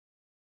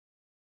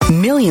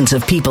Millions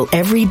of people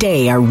every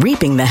day are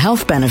reaping the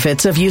health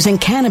benefits of using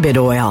cannabis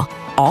oil,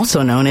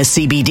 also known as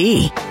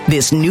CBD.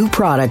 This new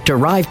product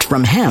derived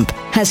from hemp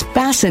has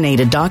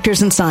fascinated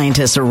doctors and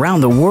scientists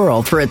around the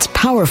world for its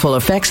powerful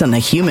effects on the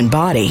human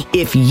body.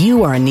 If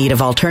you are in need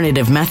of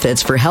alternative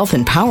methods for health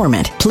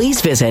empowerment, please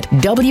visit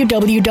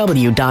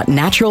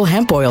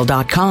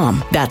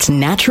www.naturalhempoil.com. That's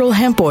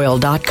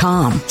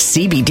naturalhempoil.com.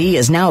 CBD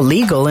is now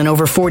legal in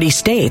over 40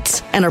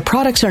 states, and our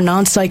products are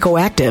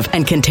non-psychoactive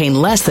and contain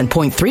less than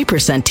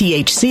 0.3%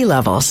 THC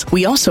levels.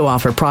 We also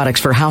offer products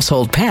for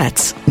household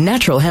pets.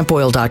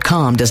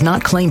 Naturalhempoil.com does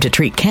not claim to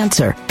treat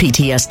cancer,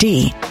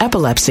 PTSD,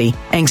 epilepsy,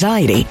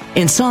 anxiety,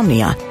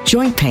 insomnia,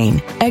 joint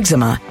pain,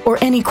 eczema, or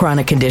any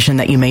chronic condition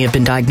that you may have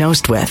been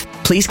diagnosed with.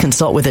 Please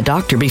consult with a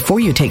doctor before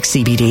you take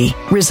CBD.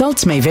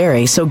 Results may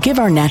vary, so give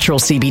our natural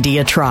CBD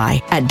a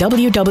try at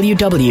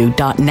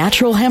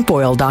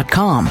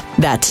www.naturalhempoil.com.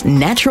 That's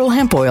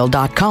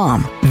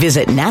naturalhempoil.com.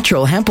 Visit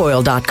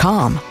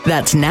naturalhempoil.com.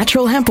 That's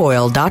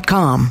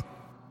naturalhempoil.com.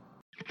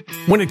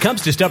 When it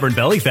comes to stubborn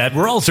belly fat,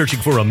 we're all searching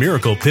for a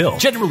miracle pill.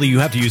 Generally, you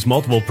have to use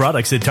multiple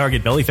products that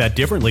target belly fat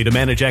differently to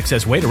manage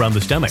excess weight around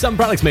the stomach. Some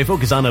products may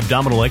focus on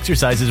abdominal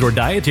exercises or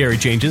dietary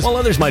changes, while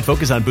others might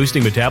focus on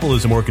boosting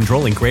metabolism or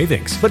controlling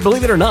cravings. But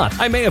believe it or not,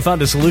 I may have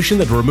found a solution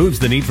that removes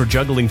the need for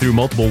juggling through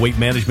multiple weight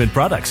management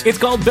products. It's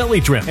called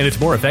Belly Trim, and it's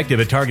more effective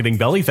at targeting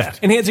belly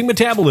fat, enhancing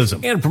metabolism,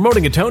 and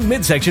promoting a toned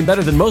midsection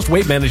better than most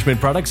weight management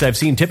products I've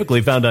seen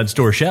typically found on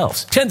store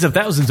shelves. Tens of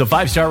thousands of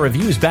 5-star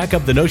reviews back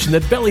up the notion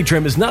that Belly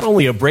Trim is not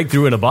only a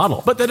breakthrough in a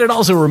bottle, but that it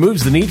also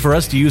removes the need for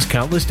us to use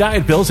countless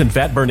diet pills and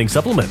fat-burning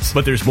supplements.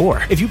 But there's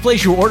more. If you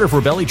place your order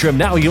for Belly Trim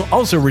now, you'll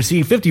also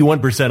receive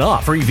 51%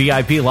 off, free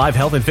VIP live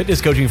health and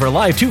fitness coaching for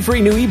life, 2 free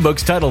new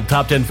ebooks titled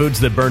Top 10 Foods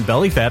That Burn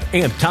Belly Fat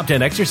and Top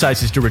 10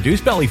 Exercises to Reduce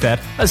Belly Fat,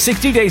 a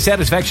 60-day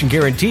satisfaction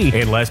guarantee,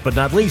 and last but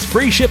not least,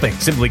 free shipping.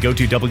 Simply go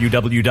to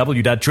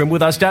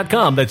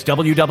www.trimwithus.com. That's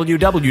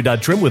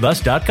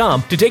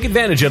www.trimwithus.com to take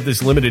advantage of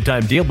this limited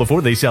time deal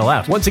before they sell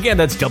out. Once again,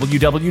 that's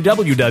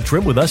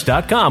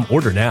www.trimwithus.com.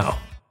 Order now.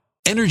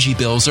 Energy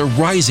bills are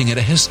rising at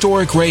a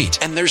historic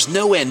rate, and there's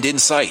no end in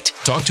sight.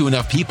 Talk to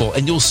enough people,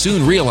 and you'll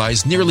soon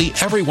realize nearly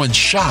everyone's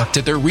shocked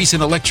at their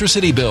recent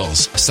electricity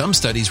bills. Some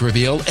studies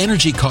reveal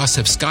energy costs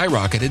have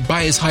skyrocketed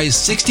by as high as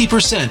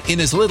 60%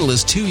 in as little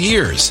as 2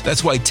 years.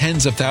 That's why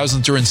tens of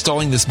thousands are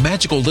installing this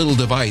magical little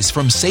device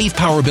from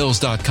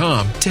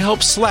SavePowerBills.com to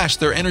help slash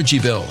their energy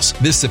bills.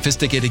 This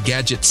sophisticated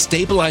gadget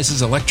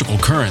stabilizes electrical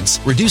currents,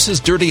 reduces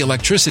dirty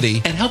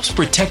electricity, and helps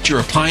protect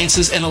your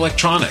appliances and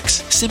electronics.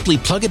 Simply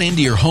plug it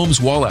into your home's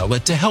wall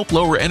outlet to help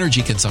lower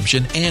energy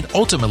consumption and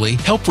ultimately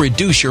help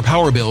reduce your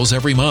power bills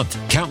every month.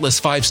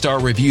 Countless 5-star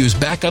reviews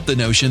back up the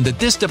notion that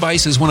this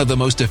device is one of the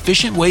most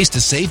efficient ways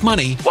to save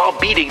money while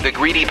beating the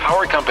greedy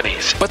power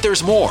companies. But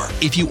there's more.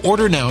 If you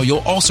order now, you'll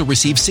also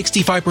receive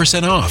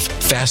 65% off,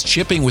 fast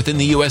shipping within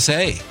the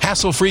USA,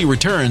 hassle-free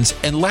returns,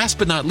 and last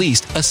but not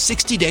least, a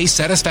 60-day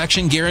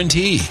satisfaction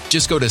guarantee.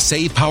 Just go to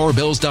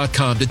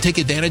SavePowerBills.com to take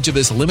advantage of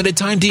this limited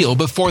time deal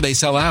before they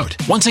sell out.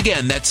 Once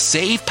again, that's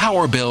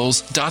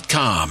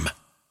SavePowerBills.com.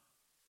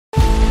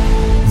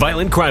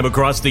 Violent crime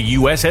across the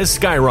U.S. has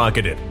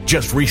skyrocketed.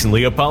 Just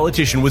recently, a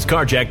politician was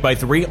carjacked by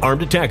 3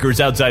 armed attackers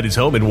outside his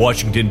home in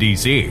Washington,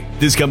 D.C.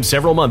 This comes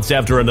several months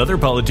after another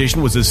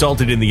politician was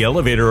assaulted in the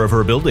elevator of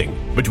her building.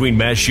 Between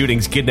mass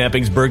shootings,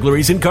 kidnappings,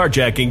 burglaries, and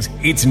carjackings,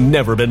 it's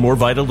never been more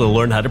vital to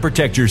learn how to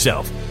protect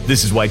yourself.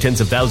 This is why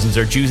tens of thousands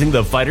are choosing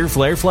the Fighter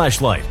Flare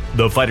flashlight.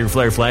 The Fighter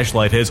Flare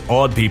flashlight has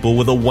awed people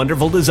with a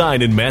wonderful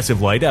design and massive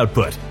light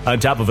output. On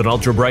top of an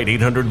ultra-bright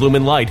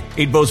 800-lumen light,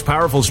 it boasts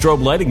powerful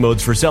strobe lighting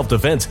modes for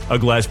self-defense, a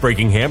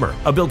glass-breaking hammer,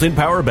 a built-in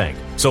power bank,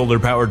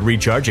 solar-powered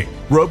recharging,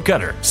 rope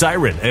cutter,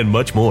 siren, and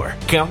much more.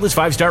 Countless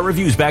 5-star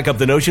reviews back up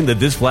the notion that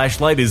this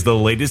flashlight is the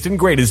latest and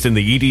greatest in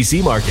the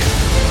EDC market.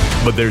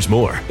 But there's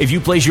more. If you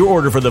place your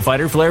order for the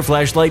Fighter Flare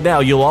flashlight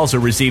now, you'll also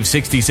receive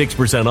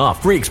 66%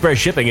 off, free express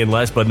shipping, and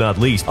last but not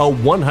least, a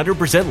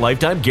 100%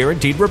 lifetime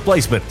guaranteed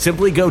replacement.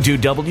 Simply go to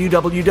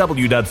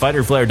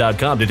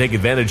www.fighterflare.com to take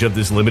advantage of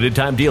this limited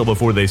time deal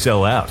before they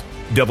sell out.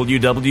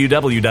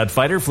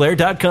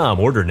 www.fighterflare.com.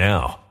 Order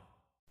now.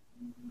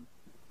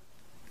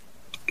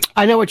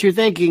 I know what you're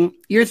thinking.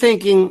 You're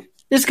thinking,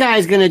 this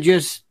guy's going to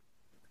just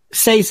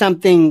say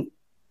something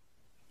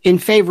in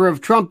favor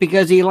of Trump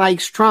because he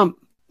likes Trump.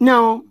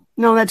 No,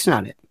 that's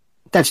not it.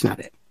 That's not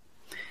it.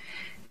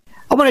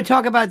 I want to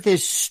talk about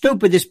this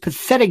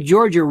pathetic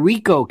Georgia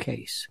RICO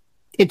case.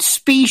 It's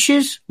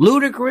specious,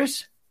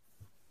 ludicrous.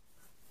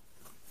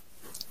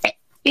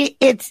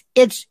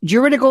 It's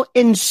juridical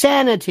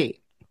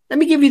insanity. Let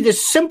me give you the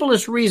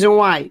simplest reason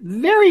why.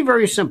 Very,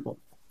 very simple.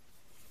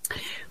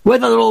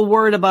 With a little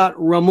word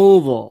about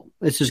removal.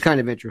 This is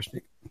kind of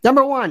interesting.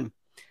 Number one,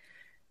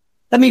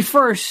 let me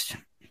first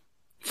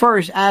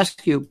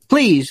ask you,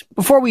 please,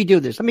 before we do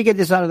this, let me get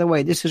this out of the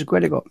way. This is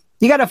critical.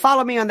 You got to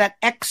follow me on that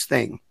X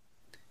thing.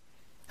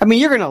 I mean,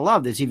 you're going to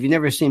love this if you've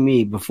never seen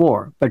me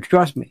before, but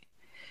trust me.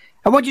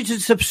 I want you to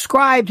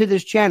subscribe to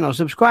this channel.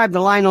 Subscribe to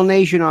Lionel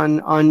Nation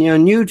on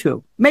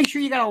YouTube. Make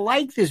sure you got to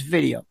like this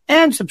video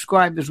and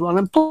subscribe as well.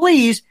 And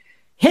please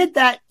hit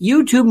that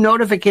YouTube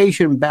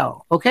notification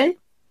bell, okay?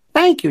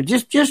 Thank you.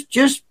 Just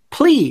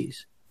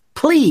please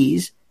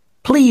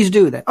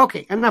do that.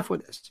 Okay, enough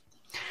with this.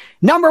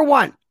 Number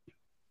one,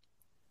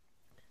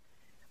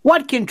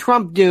 what can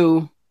Trump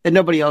do that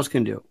nobody else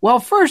can do? Well,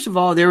 first of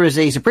all, there is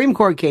a Supreme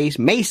Court case,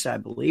 Mesa, I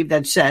believe,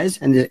 that says,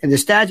 and the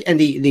statute and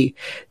the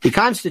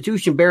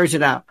Constitution bears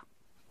it out.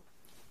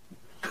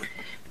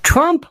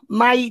 Trump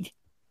might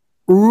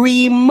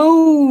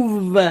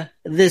remove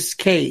this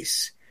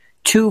case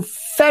to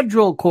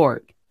federal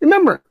court.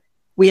 Remember,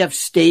 we have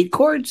state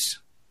courts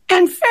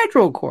and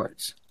federal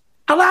courts.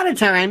 A lot of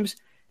times,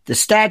 the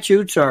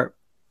statutes are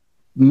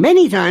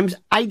many times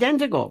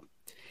identical.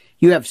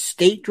 You have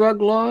state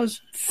drug laws,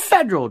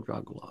 federal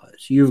drug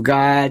laws. You've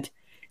got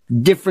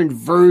different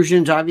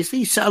versions,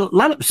 obviously. So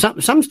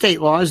some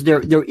state laws,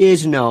 there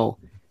is no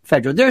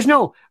federal. There's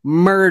no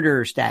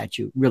murder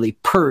statute, really,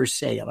 per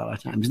se, a lot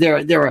of times.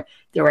 There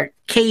are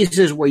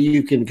cases where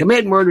you can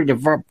commit murder,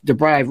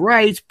 deprive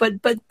rights,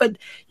 but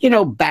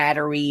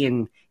battery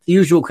and the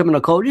usual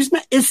criminal code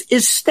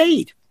is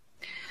state.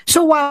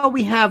 So while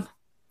we have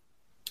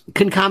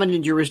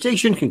concomitant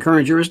jurisdiction,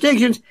 concurrent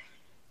jurisdictions,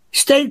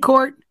 state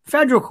court,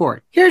 federal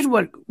court, here's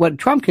what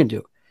Trump can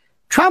do.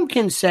 Trump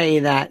can say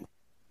that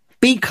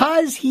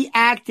because he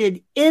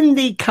acted in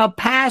the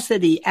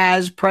capacity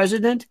as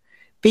president,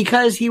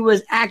 because he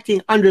was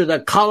acting under the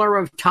color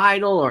of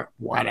title or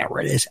whatever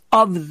it is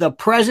of the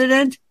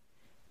president,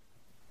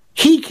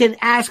 he can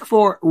ask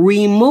for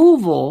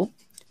removal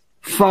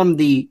from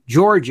the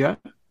Georgia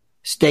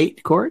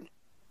state court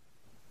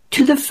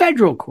to the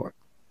federal court.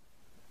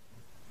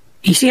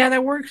 You see how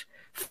that works?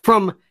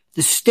 From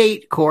the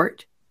state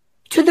court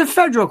to the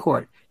federal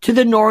court, to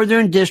the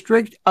Northern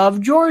District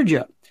of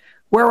Georgia,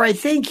 where I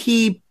think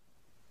he,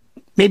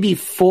 maybe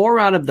 4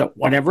 out of the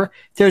whatever,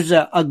 there's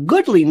a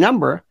goodly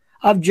number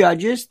of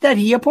judges that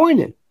he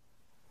appointed.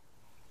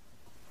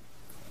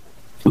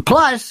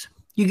 Plus,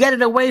 you get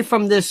it away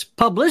from this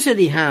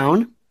publicity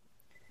hound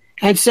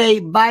and say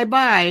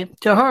bye-bye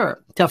to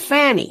her, to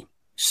Fannie.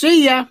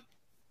 See ya.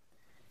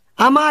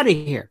 I'm out of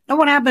here. Now,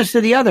 what happens to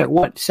the other,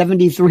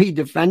 73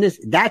 defendants?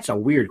 That's a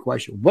weird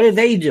question. What do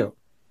they do?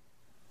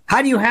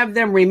 How do you have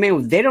them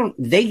remain?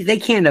 They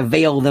can't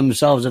avail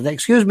themselves of that.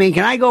 Excuse me,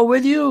 can I go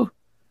with you?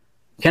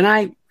 Can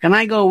I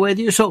go with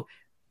you? So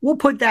we'll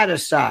put that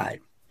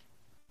aside.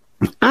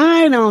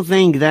 I don't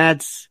think I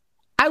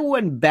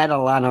wouldn't bet a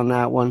lot on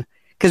that one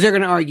because they're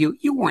going to argue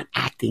you weren't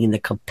acting in the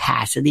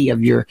capacity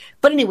of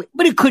but anyway,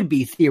 but it could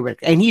be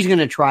theoretical and he's going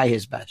to try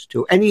his best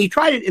to. And he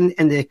tried it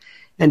in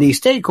the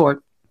state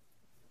court,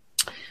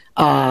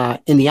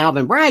 in the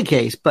Alvin Bragg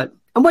case,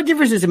 and what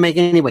difference does it make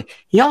anyway?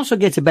 He also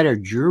gets a better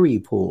jury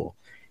pool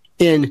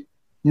in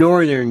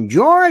Northern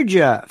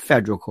Georgia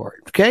federal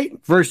court, okay,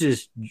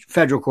 versus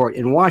federal court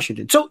in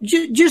Washington. So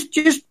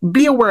just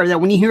be aware that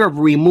when you hear of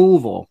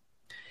removal,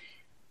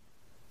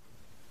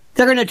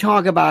 they're going to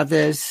talk about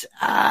this.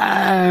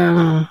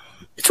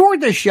 It's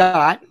worth a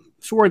shot.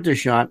 It's worth a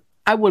shot.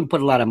 I wouldn't put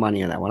a lot of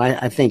money on that one.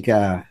 I think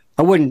I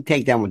wouldn't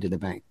take that one to the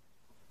bank.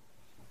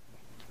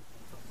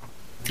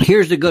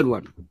 Here's the good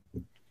one.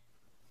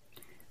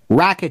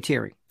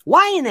 Racketeering.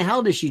 Why in the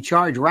hell does she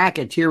charge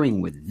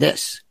racketeering with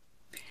this?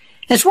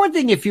 It's one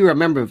thing if you're a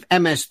member of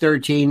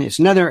MS-13. It's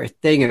another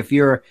thing if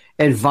you're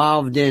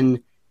involved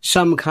in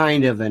some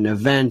kind of an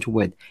event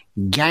with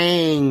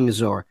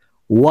gangs or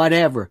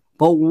whatever.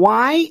 But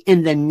why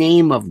in the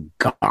name of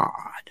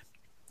God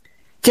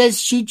does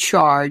she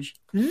charge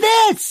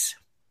this?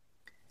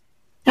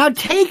 Now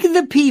take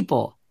the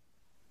people.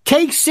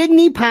 Take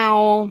Sidney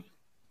Powell.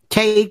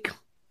 Take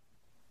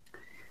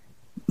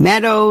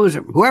Meadows,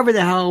 or whoever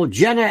the hell,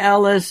 Jenna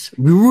Ellis,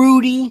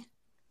 Rudy.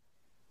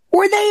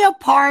 Were they a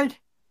part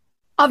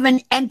of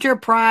an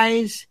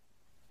enterprise,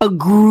 a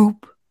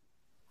group,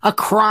 a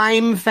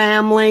crime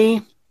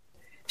family,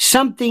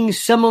 something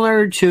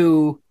similar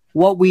to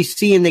what we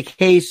see in the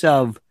case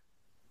of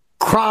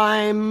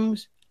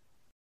crimes?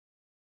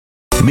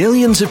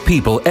 Millions of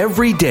people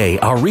every day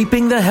are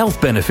reaping the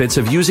health benefits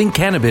of using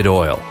cannabis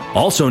oil,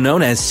 also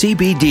known as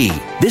CBD.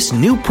 This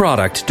new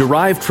product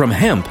derived from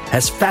hemp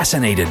has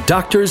fascinated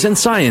doctors and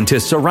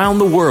scientists around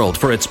the world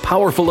for its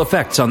powerful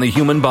effects on the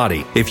human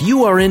body. If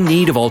you are in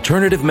need of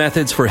alternative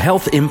methods for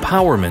health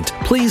empowerment,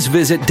 please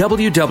visit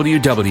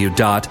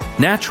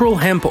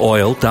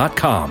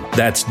www.naturalhempoil.com.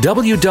 That's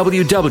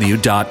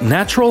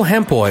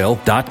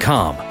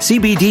www.naturalhempoil.com.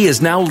 CBD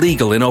is now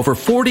legal in over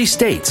 40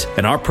 states,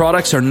 and our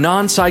products are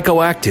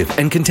non-psychoactive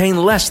and contain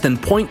less than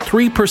 0.3%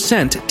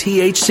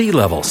 THC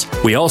levels.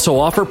 We also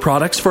offer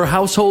products for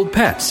household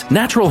pets.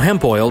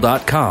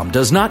 NaturalHempOil.com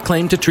does not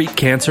claim to treat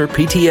cancer,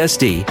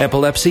 PTSD,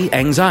 epilepsy,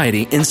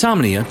 anxiety,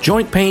 insomnia,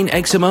 joint pain,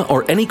 eczema,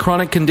 or any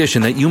chronic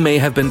condition that you may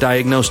have been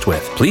diagnosed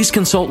with. Please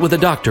consult with a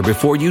doctor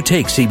before you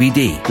take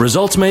CBD.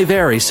 Results may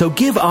vary, so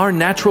give our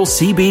natural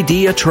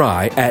CBD a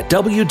try at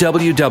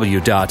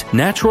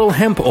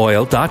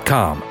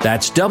www.naturalhempoil.com.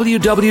 That's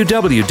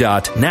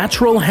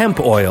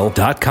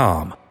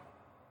www.naturalhempoil.com.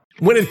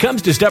 When it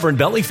comes to stubborn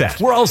belly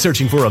fat, we're all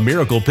searching for a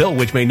miracle pill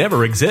which may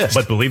never exist.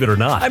 But believe it or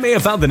not, I may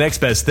have found the next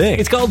best thing.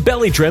 It's called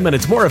Belly Trim, and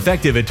it's more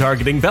effective at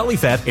targeting belly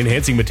fat,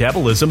 enhancing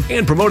metabolism,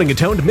 and promoting a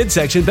toned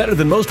midsection better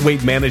than most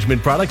weight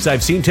management products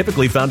I've seen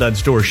typically found on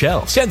store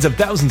shelves. Tens of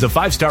thousands of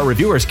 5-star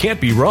reviewers can't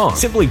be wrong.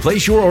 Simply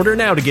place your order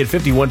now to get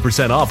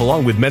 51% off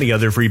along with many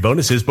other free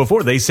bonuses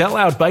before they sell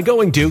out by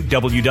going to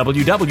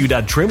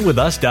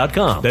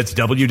www.trimwithus.com. That's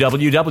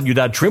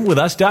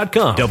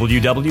www.trimwithus.com.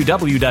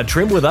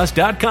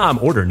 www.trimwithus.com.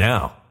 Order now.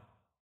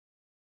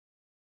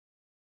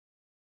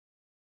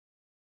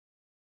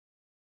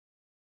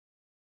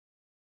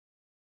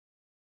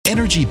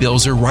 Energy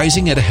bills are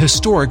rising at a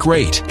historic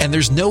rate, and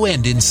there's no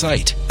end in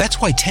sight. That's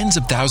why tens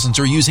of thousands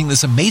are using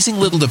this amazing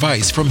little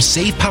device from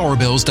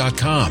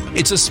SavePowerBills.com.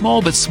 It's a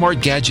small but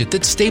smart gadget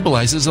that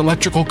stabilizes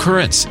electrical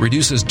currents,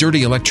 reduces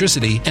dirty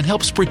electricity, and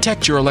helps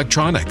protect your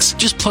electronics.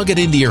 Just plug it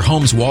into your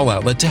home's wall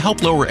outlet to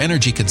help lower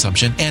energy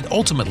consumption and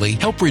ultimately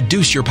help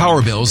reduce your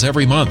power bills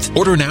every month.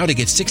 Order now to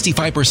get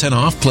 65%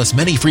 off plus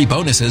many free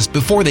bonuses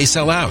before they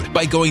sell out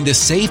by going to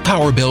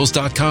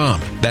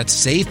SavePowerBills.com.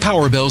 That's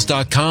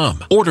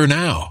SavePowerBills.com. Order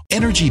now.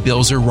 Energy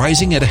bills are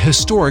rising at a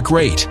historic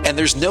rate, and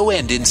there's no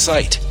end in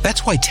sight.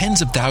 That's why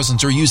tens of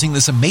thousands are using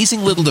this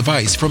amazing little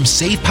device from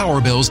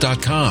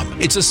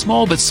SavePowerBills.com. It's a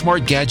small but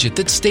smart gadget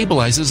that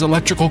stabilizes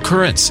electrical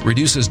currents,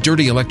 reduces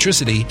dirty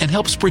electricity, and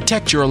helps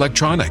protect your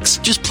electronics.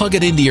 Just plug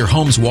it into your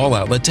home's wall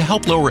outlet to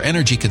help lower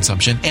energy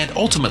consumption and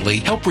ultimately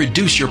help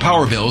reduce your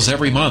power bills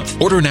every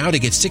month. Order now to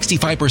get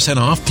 65%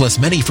 off plus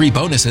many free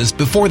bonuses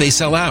before they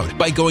sell out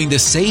by going to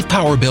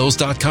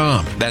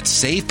SavePowerBills.com.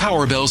 That's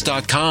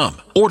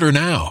SavePowerBills.com. Order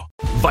now.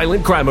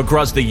 Violent crime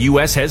across the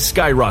U.S. has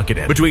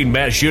skyrocketed. Between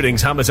mass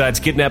shootings, homicides,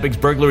 kidnappings,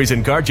 burglaries,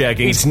 and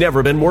carjacking, it's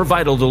never been more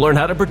vital to learn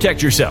how to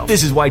protect yourself.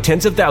 This is why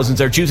tens of thousands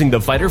are choosing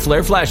the Fighter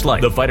Flare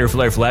flashlight. The Fighter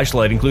Flare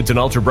flashlight includes an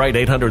ultra-bright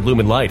 800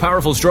 lumen light,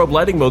 powerful strobe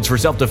lighting modes for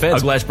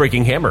self-defense, a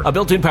glass-breaking hammer, a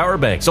built-in power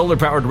bank,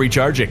 solar-powered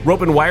recharging,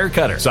 rope and wire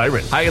cutter,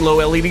 siren, high and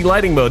low LED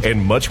lighting mode,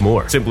 and much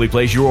more. Simply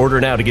place your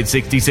order now to get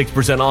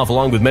 66% off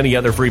along with many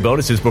other free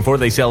bonuses before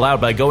they sell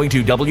out by going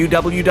to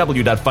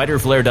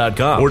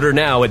www.fighterflare.com. Order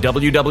now at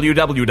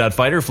www.fighterflare.com.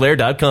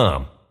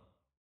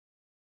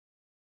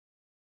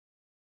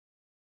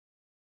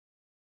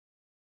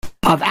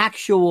 Of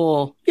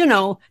actual,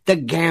 the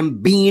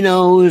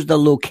Gambinos, the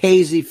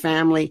Lucchese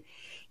family.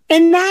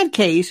 In that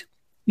case,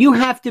 you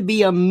have to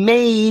be a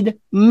made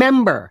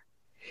member.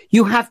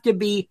 You have to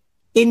be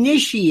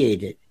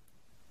initiated.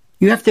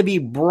 You have to be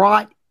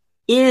brought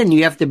in.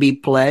 You have to be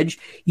pledged.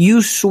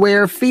 You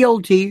swear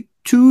fealty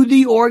to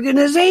the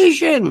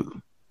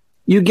organization.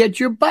 You get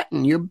your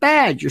button, your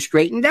badge, you're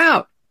straightened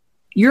out.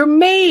 You're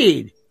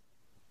made.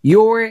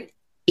 You're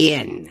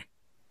in.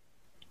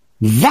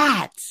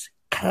 That's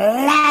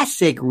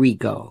classic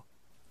RICO.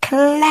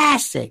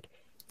 Classic.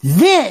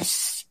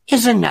 This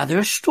is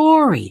another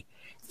story.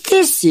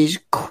 This is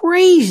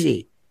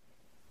crazy.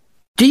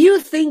 Do you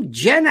think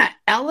Jenna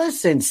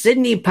Ellis and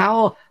Sidney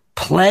Powell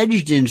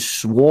pledged and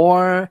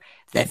swore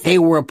that they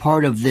were a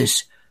part of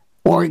this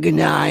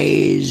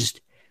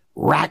organized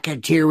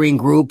racketeering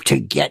group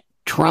to get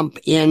Trump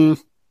in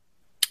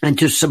and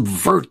to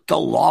subvert the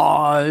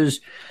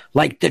laws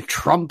like the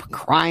Trump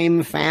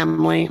crime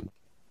family?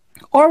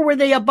 Or were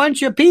they a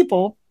bunch of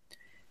people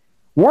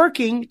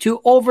working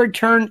to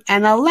overturn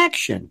an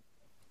election,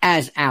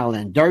 as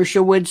Alan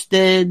Dershowitz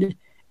did,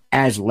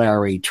 as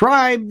Larry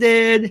Tribe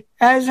did,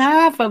 as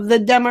half of the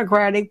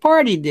Democratic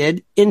Party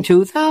did in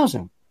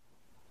 2000?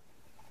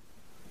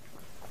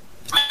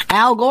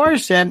 Al Gore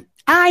said,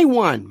 I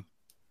won.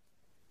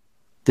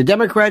 The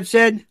Democrats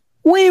said,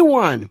 we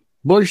won.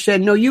 Bush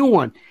said, no, you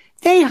won.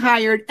 They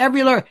hired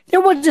every lawyer.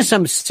 There wasn't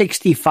some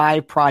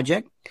 65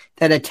 project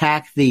that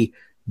attacked the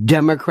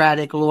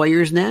Democratic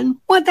lawyers then.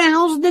 What the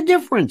hell's the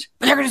difference?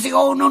 But they're going to say,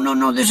 oh,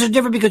 no, this is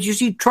different because you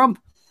see, Trump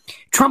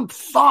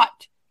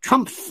thought.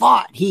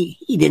 He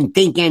didn't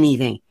think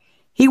anything.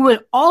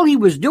 All he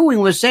was doing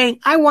was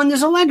saying, I won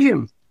this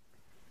election.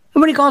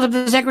 And when he called up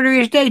the Secretary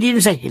of State, he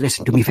didn't say, hey,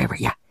 listen, do me a favor.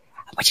 Yeah,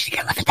 I want you to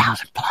get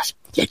 11,000 plus.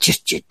 Yeah,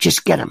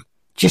 just get them.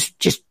 Just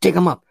dig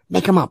them up.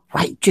 Make them up,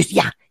 right? Just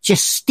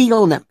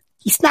steal them.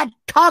 He's not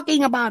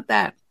talking about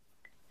that.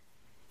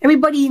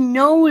 Everybody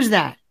knows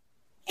that.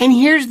 And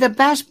here's the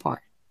best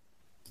part.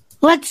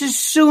 Let's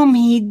assume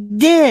he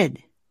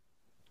did.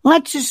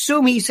 Let's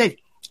assume he said,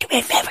 do me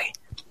a favor.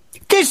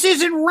 This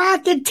isn't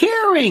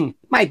racketeering.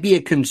 Might be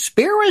a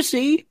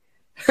conspiracy.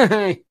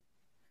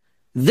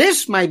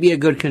 This might be a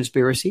good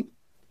conspiracy.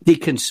 The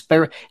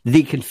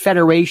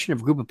confederation of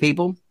a group of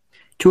people,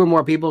 2 or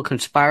more people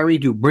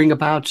conspiring to bring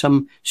about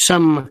some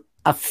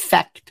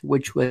effect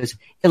which was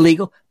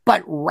illegal.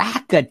 But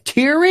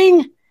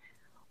racketeering?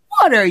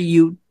 What are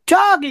you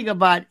talking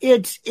about?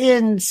 It's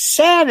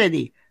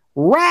insanity.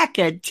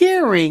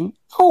 Racketeering?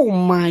 Oh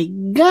my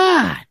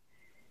God.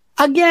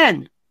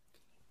 Again,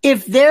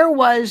 if there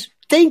was,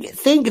 think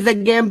the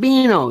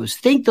Gambinos,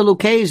 think the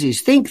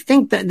Lucchese's, think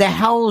the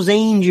Hell's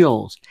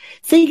Angels.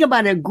 Think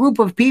about a group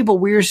of people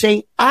where you're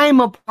saying, I'm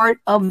a part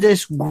of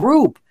this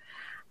group.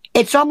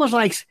 It's almost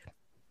like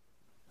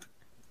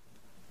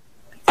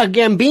A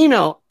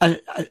Gambino, a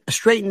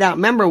straightened out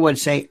member would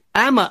say,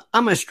 I'm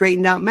a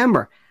straightened out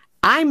member.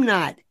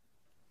 I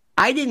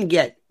didn't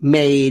get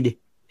made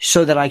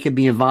so that I could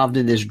be involved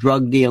in this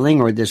drug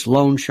dealing or this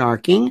loan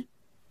sharking.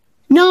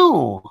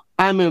 No,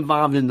 I'm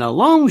involved in the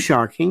loan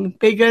sharking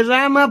because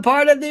I'm a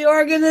part of the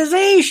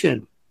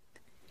organization.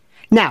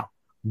 Now,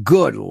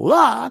 good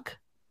luck.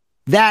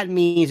 That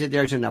means that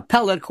there's an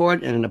appellate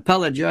court and an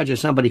appellate judge or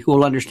somebody who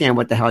will understand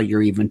what the hell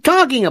you're even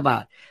talking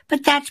about.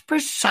 But that's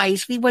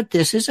precisely what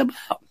this is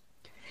about.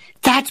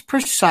 That's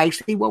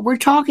precisely what we're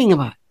talking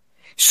about.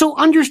 So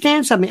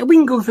understand something. We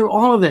can go through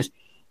all of this.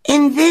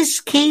 In this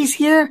case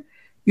here,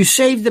 you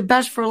save the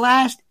best for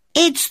last.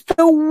 It's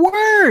the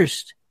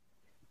worst.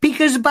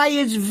 Because by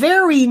its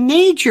very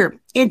nature,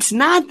 it's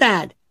not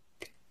that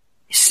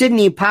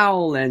Sidney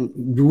Powell and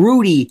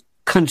Rudy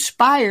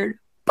conspired,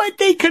 but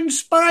they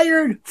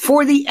conspired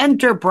for the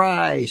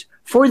enterprise,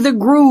 for the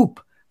group,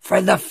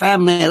 for the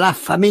family, la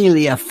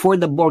familia, for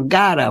the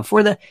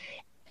Borgata,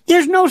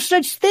 there's no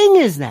such thing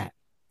as that.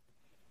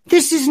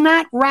 This is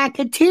not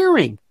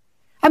racketeering.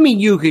 I mean,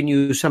 you can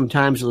use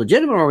sometimes a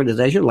legitimate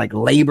organization like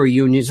labor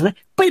unions,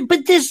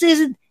 but this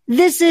isn't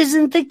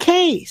the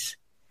case.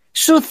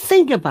 So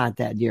think about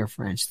that, dear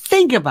friends.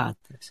 Think about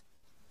this.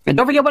 And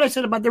don't forget what I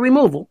said about the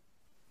removal.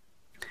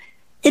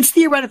 It's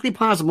theoretically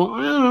possible.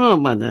 I don't know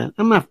about that.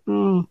 I'm not,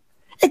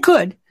 it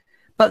could.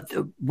 But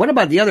what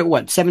about the other,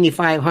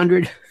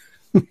 7,500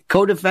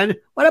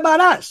 co-defendants? What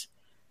about us?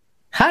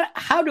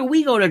 How do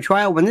we go to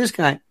trial when this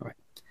guy, all right.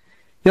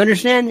 You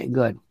understand?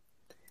 Good.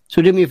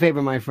 So do me a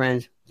favor, my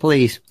friends.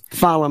 Please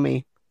follow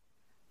me.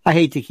 I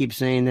hate to keep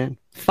saying that.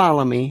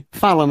 Follow me.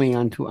 Follow me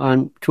on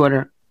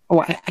Twitter.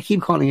 Oh, I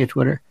keep calling it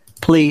Twitter.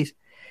 Please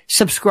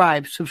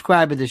subscribe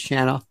to this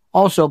channel.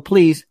 Also,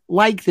 please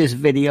like this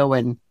video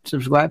and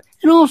subscribe.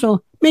 And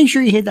also, make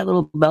sure you hit that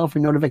little bell for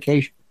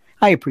notification.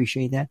 I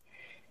appreciate that.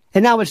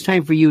 And now it's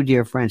time for you,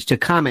 dear friends, to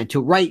comment,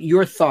 to write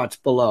your thoughts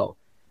below.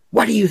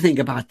 What do you think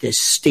about this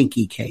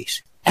stinky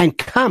case? And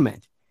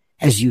comment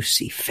as you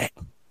see fit.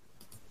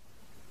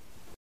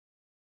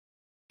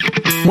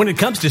 When it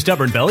comes to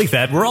stubborn belly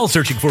fat, we're all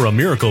searching for a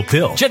miracle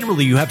pill.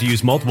 Generally, you have to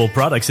use multiple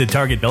products that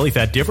target belly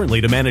fat differently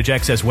to manage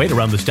excess weight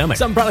around the stomach.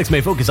 Some products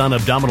may focus on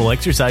abdominal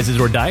exercises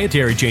or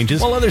dietary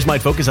changes, while others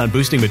might focus on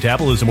boosting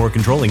metabolism or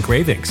controlling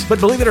cravings. But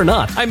believe it or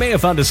not, I may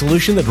have found a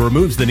solution that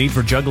removes the need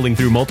for juggling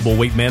through multiple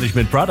weight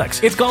management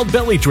products. It's called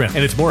Belly Trim,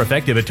 and it's more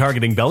effective at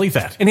targeting belly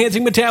fat,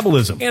 enhancing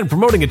metabolism, and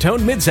promoting a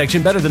toned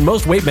midsection better than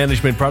most weight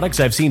management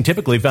products I've seen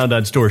typically found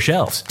on store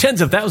shelves.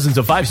 Tens of thousands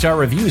of 5-star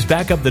reviews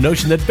back up the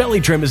notion that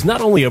Belly Trim is not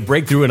only a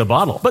breakthrough in a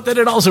bottle, but that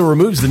it also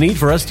removes the need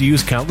for us to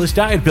use countless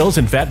diet pills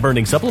and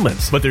fat-burning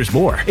supplements. But there's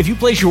more. If you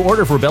place your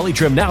order for Belly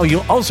Trim now,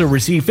 you'll also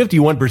receive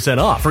 51%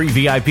 off, free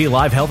VIP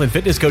live health and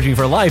fitness coaching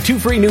for life, 2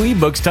 free new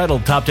ebooks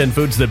titled Top 10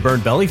 Foods That Burn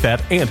Belly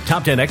Fat and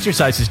Top 10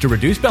 Exercises to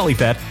Reduce Belly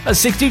Fat, a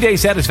 60-day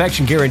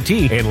satisfaction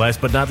guarantee, and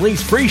last but not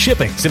least, free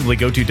shipping. Simply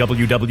go to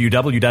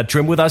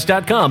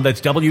www.trimwithus.com.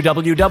 That's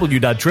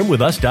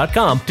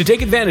www.trimwithus.com to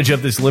take advantage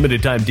of this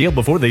limited time deal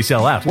before they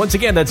sell out. Once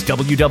again, that's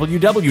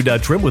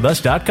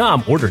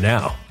www.trimwithus.com. Order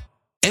now.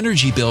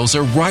 Energy bills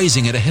are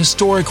rising at a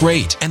historic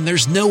rate, and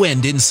there's no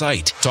end in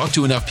sight. Talk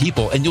to enough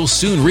people, and you'll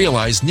soon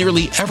realize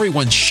nearly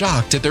everyone's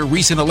shocked at their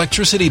recent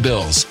electricity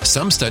bills.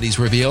 Some studies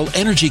reveal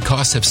energy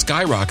costs have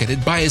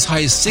skyrocketed by as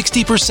high as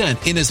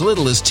 60% in as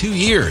little as 2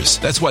 years.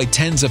 That's why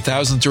tens of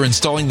thousands are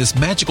installing this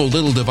magical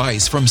little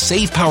device from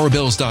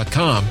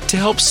SavePowerBills.com to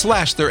help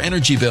slash their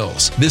energy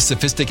bills. This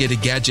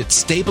sophisticated gadget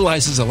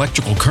stabilizes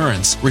electrical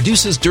currents,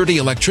 reduces dirty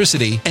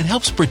electricity, and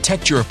helps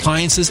protect your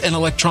appliances and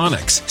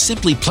electronics.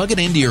 Simply plug it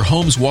into your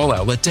home's wall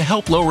outlet to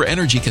help lower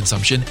energy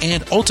consumption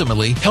and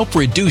ultimately help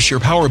reduce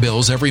your power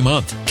bills every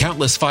month.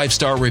 Countless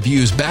 5-star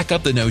reviews back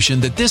up the notion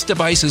that this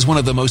device is one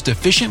of the most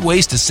efficient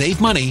ways to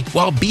save money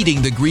while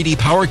beating the greedy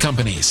power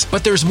companies.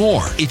 But there's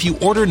more. If you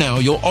order now,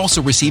 you'll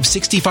also receive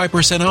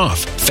 65% off,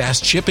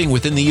 fast shipping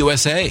within the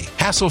USA,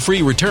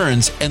 hassle-free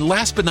returns, and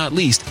last but not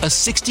least, a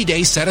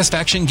 60-day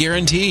satisfaction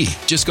guarantee.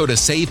 Just go to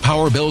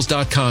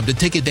SavePowerBills.com to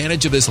take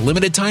advantage of this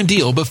limited time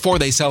deal before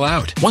they sell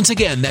out. Once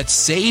again,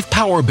 that's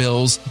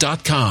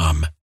SavePowerBills.com.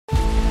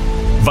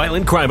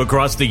 Violent crime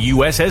across the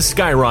U.S. has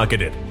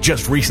skyrocketed.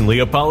 Just recently,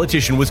 a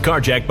politician was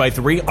carjacked by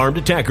 3 armed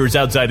attackers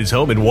outside his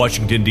home in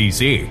Washington,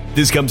 D.C.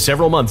 This comes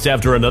several months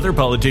after another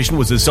politician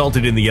was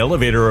assaulted in the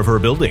elevator of her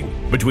building.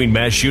 Between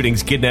mass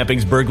shootings,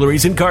 kidnappings,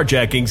 burglaries, and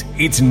carjackings,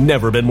 it's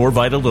never been more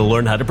vital to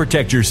learn how to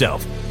protect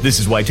yourself. This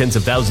is why tens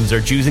of thousands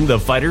are choosing the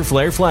Fighter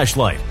Flare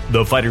flashlight.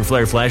 The Fighter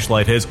Flare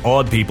flashlight has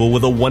awed people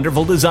with a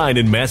wonderful design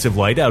and massive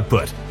light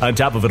output. On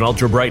top of an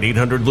ultra-bright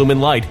 800-lumen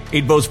light,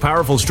 it boasts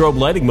powerful strobe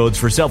lighting modes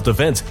for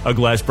self-defense, a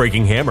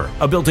glass-breaking hammer,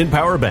 a built-in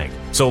power bank,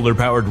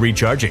 solar-powered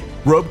recharging,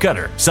 rope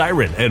cutter,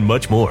 siren, and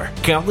much more.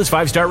 Countless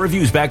 5-star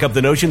reviews back up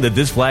the notion that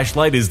this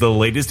flashlight is the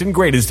latest and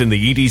greatest in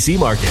the EDC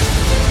market.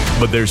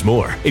 But there's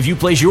more. If you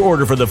place your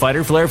order for the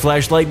Fighter Flare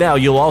flashlight now,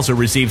 you'll also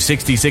receive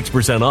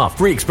 66% off,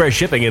 free express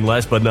shipping, and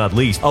last but not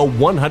least, a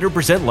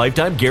 100%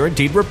 lifetime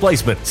guaranteed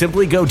replacement.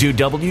 Simply go to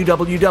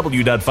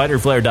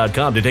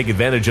www.fighterflare.com to take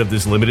advantage of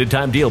this limited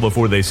time deal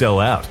before they sell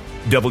out.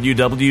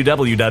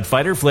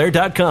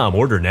 www.fighterflare.com.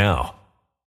 Order now.